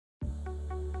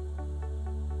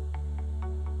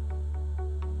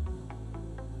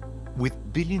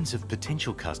With billions of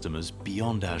potential customers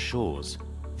beyond our shores,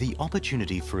 the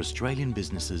opportunity for Australian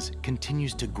businesses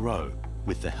continues to grow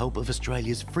with the help of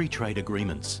Australia's free trade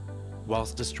agreements.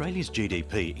 Whilst Australia's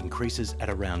GDP increases at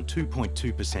around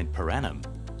 2.2% per annum,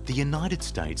 the United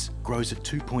States grows at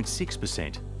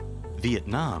 2.6%,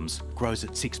 Vietnam's grows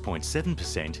at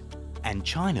 6.7%, and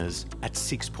China's at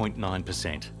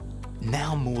 6.9%.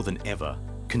 Now more than ever,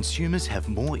 consumers have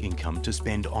more income to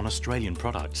spend on Australian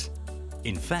products.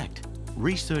 In fact,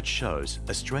 research shows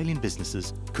Australian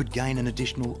businesses could gain an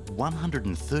additional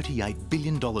 $138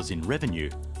 billion in revenue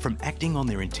from acting on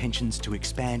their intentions to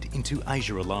expand into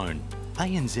Asia alone.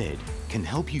 ANZ can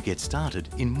help you get started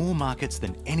in more markets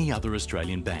than any other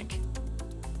Australian bank.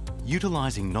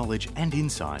 Utilising knowledge and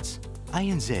insights,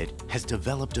 ANZ has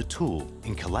developed a tool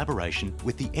in collaboration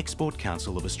with the Export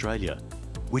Council of Australia,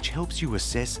 which helps you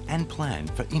assess and plan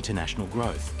for international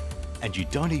growth. And you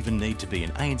don't even need to be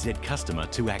an ANZ customer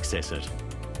to access it.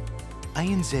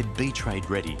 ANZ Be Trade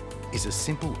Ready is a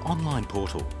simple online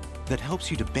portal that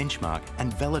helps you to benchmark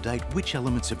and validate which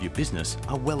elements of your business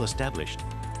are well established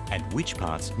and which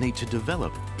parts need to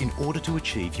develop in order to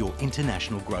achieve your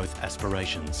international growth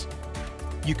aspirations.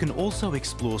 You can also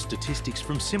explore statistics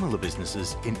from similar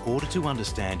businesses in order to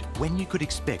understand when you could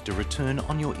expect a return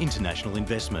on your international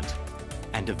investment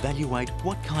and evaluate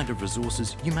what kind of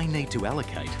resources you may need to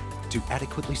allocate to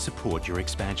adequately support your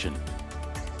expansion.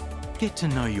 Get to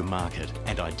know your market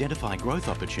and identify growth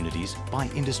opportunities by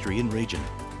industry and region.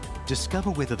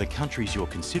 Discover whether the countries you're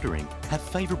considering have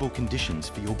favourable conditions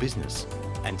for your business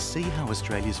and see how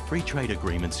Australia's free trade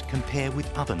agreements compare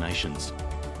with other nations.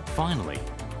 Finally,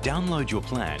 download your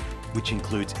plan, which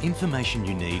includes information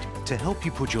you need to help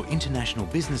you put your international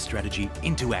business strategy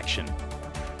into action.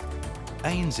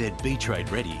 ANZ Be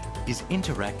Trade Ready is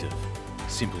interactive,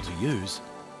 simple to use,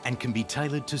 and can be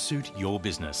tailored to suit your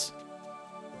business.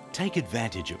 Take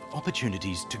advantage of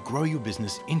opportunities to grow your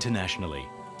business internationally.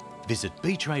 Visit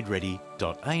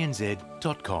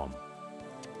betradeready.anz.com.